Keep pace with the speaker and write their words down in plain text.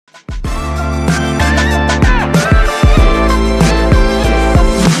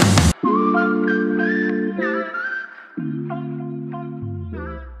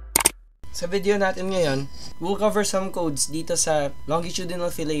Sa video natin ngayon, we'll cover some codes dito sa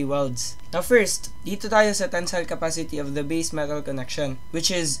longitudinal fillet welds. Now first, dito tayo sa tensile capacity of the base metal connection, which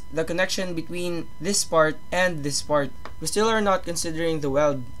is the connection between this part and this part. We still are not considering the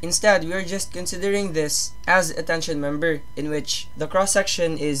weld. Instead, we are just considering this as a tension member in which the cross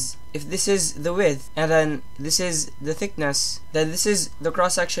section is, if this is the width and then this is the thickness, then this is the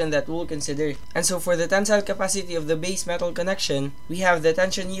cross section that we'll consider. And so for the tensile capacity of the base metal connection, we have the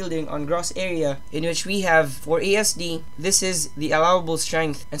tension yielding on gross area, in which we have for ASD, this is the allowable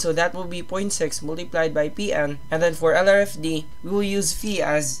strength, and so that will be 0.6 multiplied by Pn, and then for LRFD, we will use phi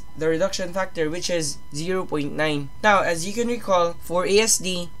as the reduction factor, which is 0.9. Now, as you can recall, for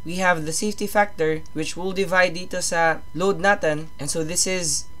ASD, we have the safety factor, which will divide dito sa load natin, and so this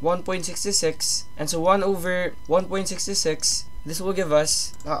is 1.66, and so 1 over 1.66, this will give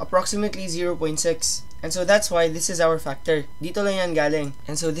us approximately 0.6. And so that's why this is our factor. Dito lang yan galing.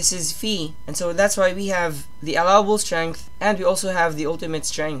 And so this is phi. And so that's why we have the allowable strength and we also have the ultimate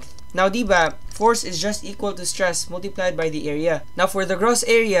strength. Now, diba, force is just equal to stress multiplied by the area. Now, for the gross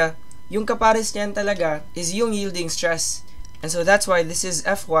area, yung kapares niyan talaga is yung yielding stress. And so that's why this is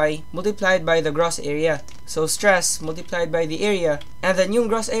Fy multiplied by the gross area. So stress multiplied by the area. And then yung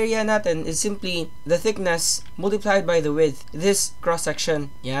gross area natin is simply the thickness multiplied by the width. This cross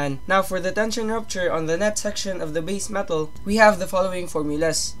section. Yan. Now for the tension rupture on the net section of the base metal, we have the following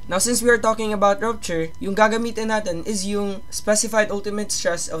formulas. Now since we are talking about rupture, yung gagamitin natin is yung specified ultimate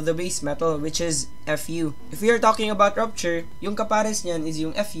stress of the base metal, which is Fu. If we are talking about rupture, yung kapares niyan is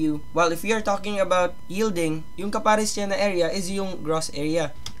yung Fu. While if we are talking about yielding, yung kapares niya na area is yung gross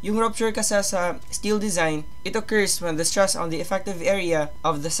area. Yung rupture kasi sa steel design, it occurs when the stress on the effective area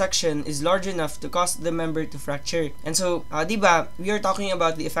of the section is large enough to cause the member to fracture. And so, diba, we are talking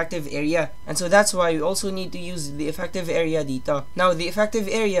about the effective area. And so that's why we also need to use the effective area dito. Now, the effective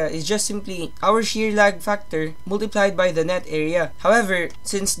area is just simply our shear lag factor multiplied by the net area. However,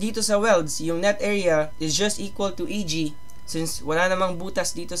 since dito sa welds, yung net area is just equal to Ag, since wala namang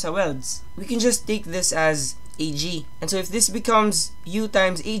butas dito sa welds, we can just take this as Ag. And so if this becomes U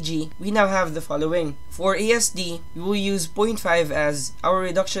times Ag, we now have the following. For ASD, we will use 0.5 as our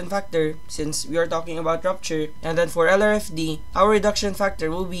reduction factor since we are talking about rupture. And then for LRFD, our reduction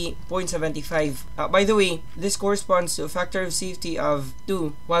factor will be 0.75. By the way, this corresponds to a factor of safety of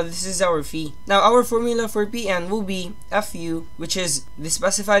 2, while this is our phi. Now our formula for Pn will be Fu, which is the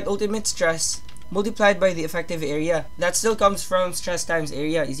specified ultimate stress multiplied by the effective area. That still comes from stress times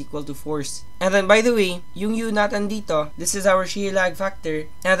area is equal to force. And then by the way, yung U natin dito, this is our shear lag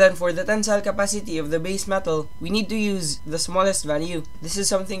factor. And then for the tensile capacity of the base metal, we need to use the smallest value. This is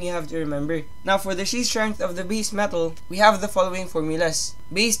something you have to remember. Now for the shear strength of the base metal, we have the following formulas.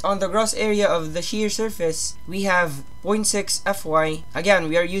 Based on the gross area of the shear surface, we have 0.6 Fy. Again,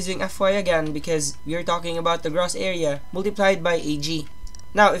 we are using Fy again because we are talking about the gross area multiplied by Ag.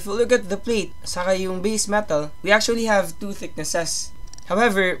 Now, if we look at the plate, saka yung base metal, we actually have two thicknesses.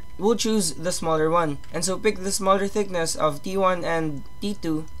 However, we'll choose the smaller one. And so pick the smaller thickness of T1 and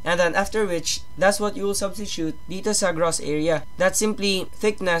T2. And then after which, that's what you will substitute dito sa gross area. That's simply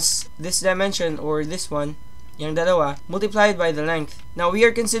thickness, this dimension or this one, yung dalawa, multiplied by the length. Now, we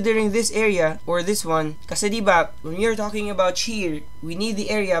are considering this area, or this one, kasi diba, when we are talking about shear, we need the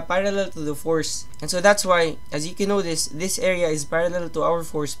area parallel to the force. And so that's why, as you can notice, this area is parallel to our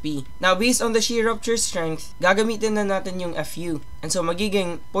force P. Now, based on the shear rupture strength, gagamitin na natin yung Fu. And so,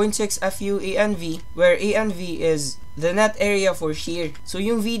 magiging 0.6 Fu ANV, where ANV is the net area for shear. So,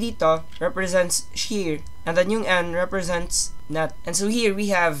 yung V dito represents shear, and then yung N represents net. And so here we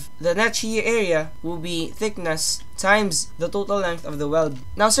have the net shear area will be thickness times the total length of the weld.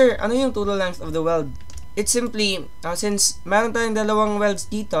 Now sir, ano yung total length of the weld? It's simply, since meron tayong dalawang welds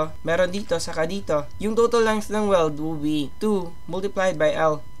dito, meron dito, saka dito, yung total length ng weld will be 2 multiplied by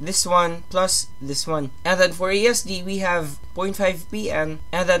L. This one plus this one. And then for ASD, we have 0.5 Pn.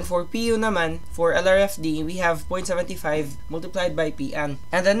 And then for PU naman, for LRFD, we have 0.75 multiplied by Pn.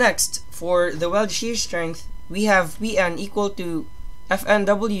 And then next, for the weld shear strength, we have Pn equal to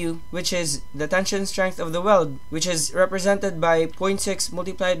FNW, which is the tension strength of the weld, which is represented by 0.6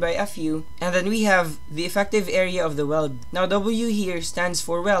 multiplied by Fu, and then we have the effective area of the weld. Now W here stands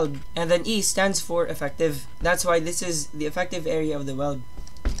for weld, and then E stands for effective. That's why this is the effective area of the weld.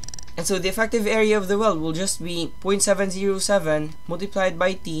 And so the effective area of the weld will just be 0.707 multiplied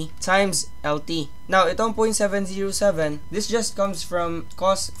by T times LT. Now, itong 0.707, this just comes from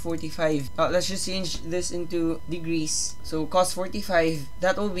cos 45. Let's just change this into degrees. So, cos 45,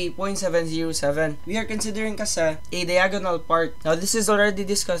 that will be 0.707. We are considering kasi a diagonal part. Now, this is already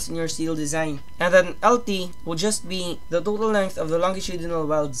discussed in your steel design. And then, LT will just be the total length of the longitudinal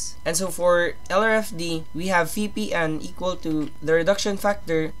welds. And so, for LRFD, we have VPN equal to the reduction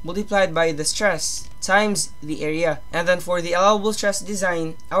factor multiplied by the stress times the area. And then for the allowable stress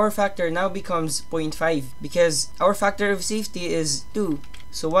design, our factor now becomes 0.5 because our factor of safety is 2.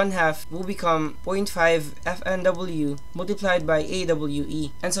 So 1/2 will become 0.5 FNW multiplied by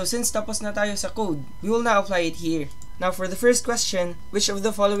AWE. And so since tapos na tayo sa code, we will now apply it here. Now for the first question, which of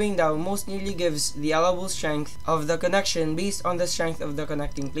the following daw most nearly gives the allowable strength of the connection based on the strength of the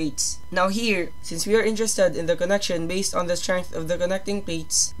connecting plates? Now here, since we are interested in the connection based on the strength of the connecting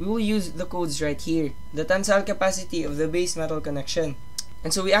plates, we will use the codes right here, the tensile capacity of the base metal connection.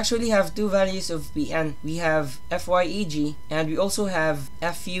 And so we actually have two values of Pn. We have FYEG and we also have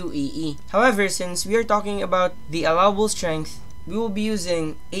FUAE. However, since we are talking about the allowable strength, we will be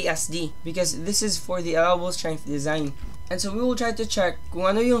using ASD because this is for the allowable strength design. And so we will try to check kung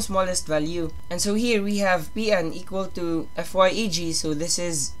ano yung smallest value. And so here we have Pn equal to FYEG. So this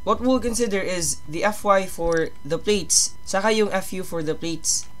is what we'll consider is the Fy for the plates, saka yung Fu for the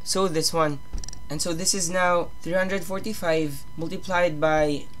plates. So this one. And so this is now 345 multiplied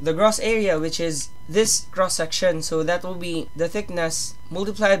by the gross area, which is this cross section. So that will be the thickness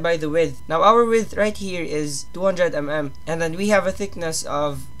multiplied by the width. Now our width right here is 200 mm, and then we have a thickness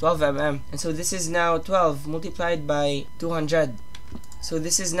of 12 mm. And so this is now 12 multiplied by 200. So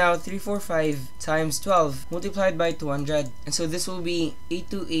this is now 345 times 12 multiplied by 200. And so this will be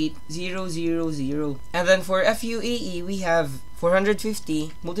 828,000. And then for FUAE, we have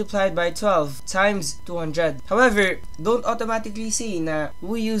 450 multiplied by 12 times 200. However, don't automatically say na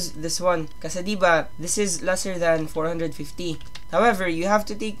we use this one kasi diba this is lesser than 450. However, you have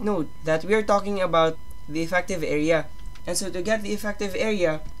to take note that we are talking about the effective area. And so to get the effective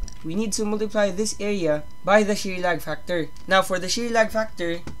area, we need to multiply this area by the shear lag factor. Now for the shear lag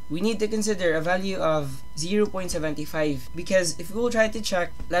factor, we need to consider a value of 0.75 because if we will try to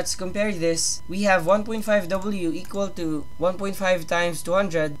check, let's compare this. We have 1.5W equal to 1.5 times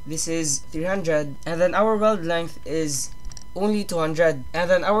 200. This is 300, and then our weld length is only 200, and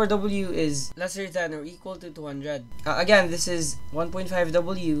then our W is lesser than or equal to 200. Again, this is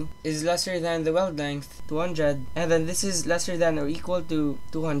 1.5W is lesser than the weld length 200, and then this is lesser than or equal to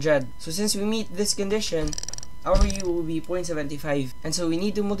 200. So since we meet this condition, our U will be 0.75, and so we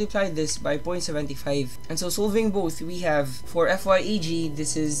need to multiply this by 0.75. And so solving both, we have for FYEG,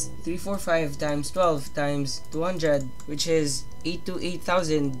 this is 345 times 12 times 200, which is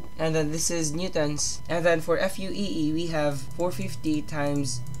 8,000, and then this is newtons. And then for FUEE, we have 450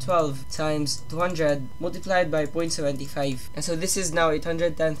 times 12 times 200 multiplied by 0.75, and so this is now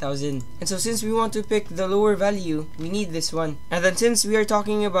 810,000. And so since we want to pick the lower value, we need this one. And then since we are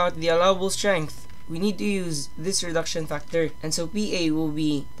talking about the allowable strength, we need to use this reduction factor, and so PA will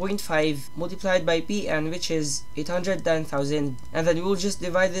be 0.5 multiplied by PN, which is 810,000, and then we'll just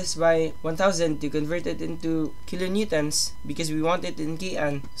divide this by 1000 to convert it into kilonewtons because we want it in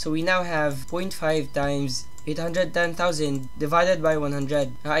KN. So we now have 0.5 times 810,000 divided by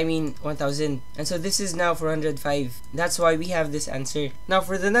 1000, and so this is now 405. That's why we have this answer. Now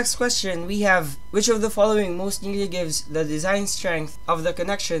for the next question, we have which of the following most nearly gives the design strength of the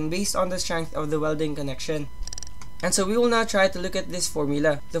connection based on the strength of the welding connection. And so we will now try to look at this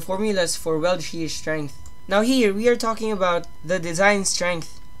formula, the formulas for weld shear strength. Now here we are talking about the design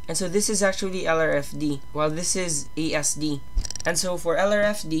strength, and so this is actually LRFD while this is ASD. And so for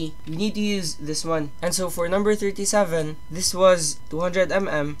LRFD, we need to use this one. And so for number 37, this was 200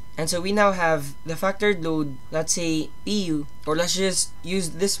 mm. And so we now have the factored load, let's say PU, or let's just use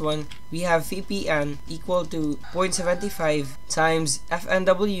this one. We have VPN equal to 0.75 times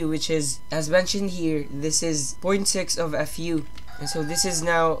FNW, which is, as mentioned here, this is 0.6 of FU. And so this is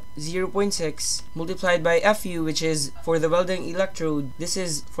now 0.6 multiplied by FU, which is for the welding electrode, this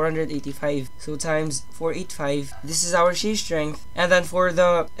is 485. So times 485, this is our shear strength. And then for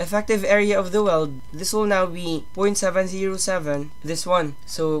the effective area of the weld, this will now be 0.707, this one.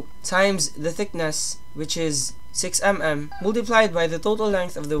 So times the thickness, which is 6 mm, multiplied by the total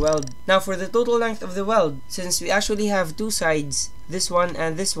length of the weld. Now for the total length of the weld, since we actually have two sides, this one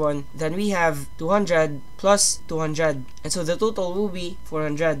and this one, then we have 200 plus 200, and so the total will be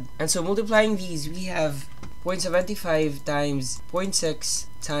 400. And so multiplying these, we have 0.75 times 0.6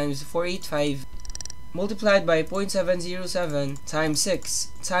 times 485 multiplied by 0.707 times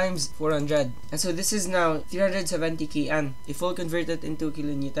 6 times 400, and so this is now 370 kN if we'll convert it into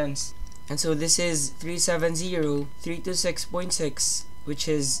kilonewtons. And so this is 370,326.6, which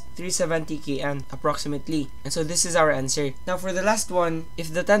is 370 kN approximately. And so this is our answer. Now for the last one,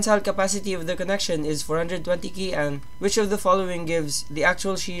 if the tensile capacity of the connection is 420 kN, which of the following gives the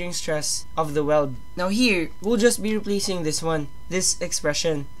actual shearing stress of the weld? Now here, we'll just be replacing this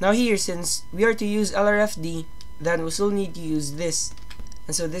expression. Now here, since we are to use LRFD, then we still need to use this.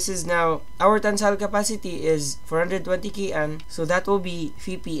 And so this is now, our tensile capacity is 420 kN, so that will be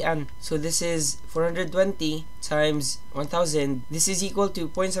 3 PN. So this is 420 times 1000. This is equal to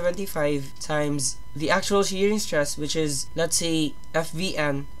 0.75 times the actual shearing stress, which is, let's say,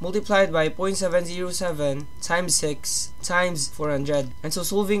 FVN, multiplied by 0.707 times 6 times 400. And so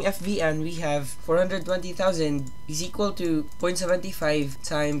solving FVN, we have 420,000 is equal to 0.75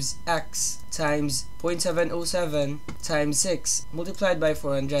 times X times 0.707 times 6 multiplied by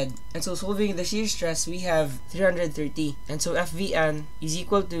 400. And so solving the shear stress, we have 330. And so FVN is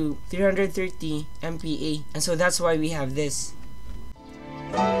equal to 330 MPa. And so that's why we have this.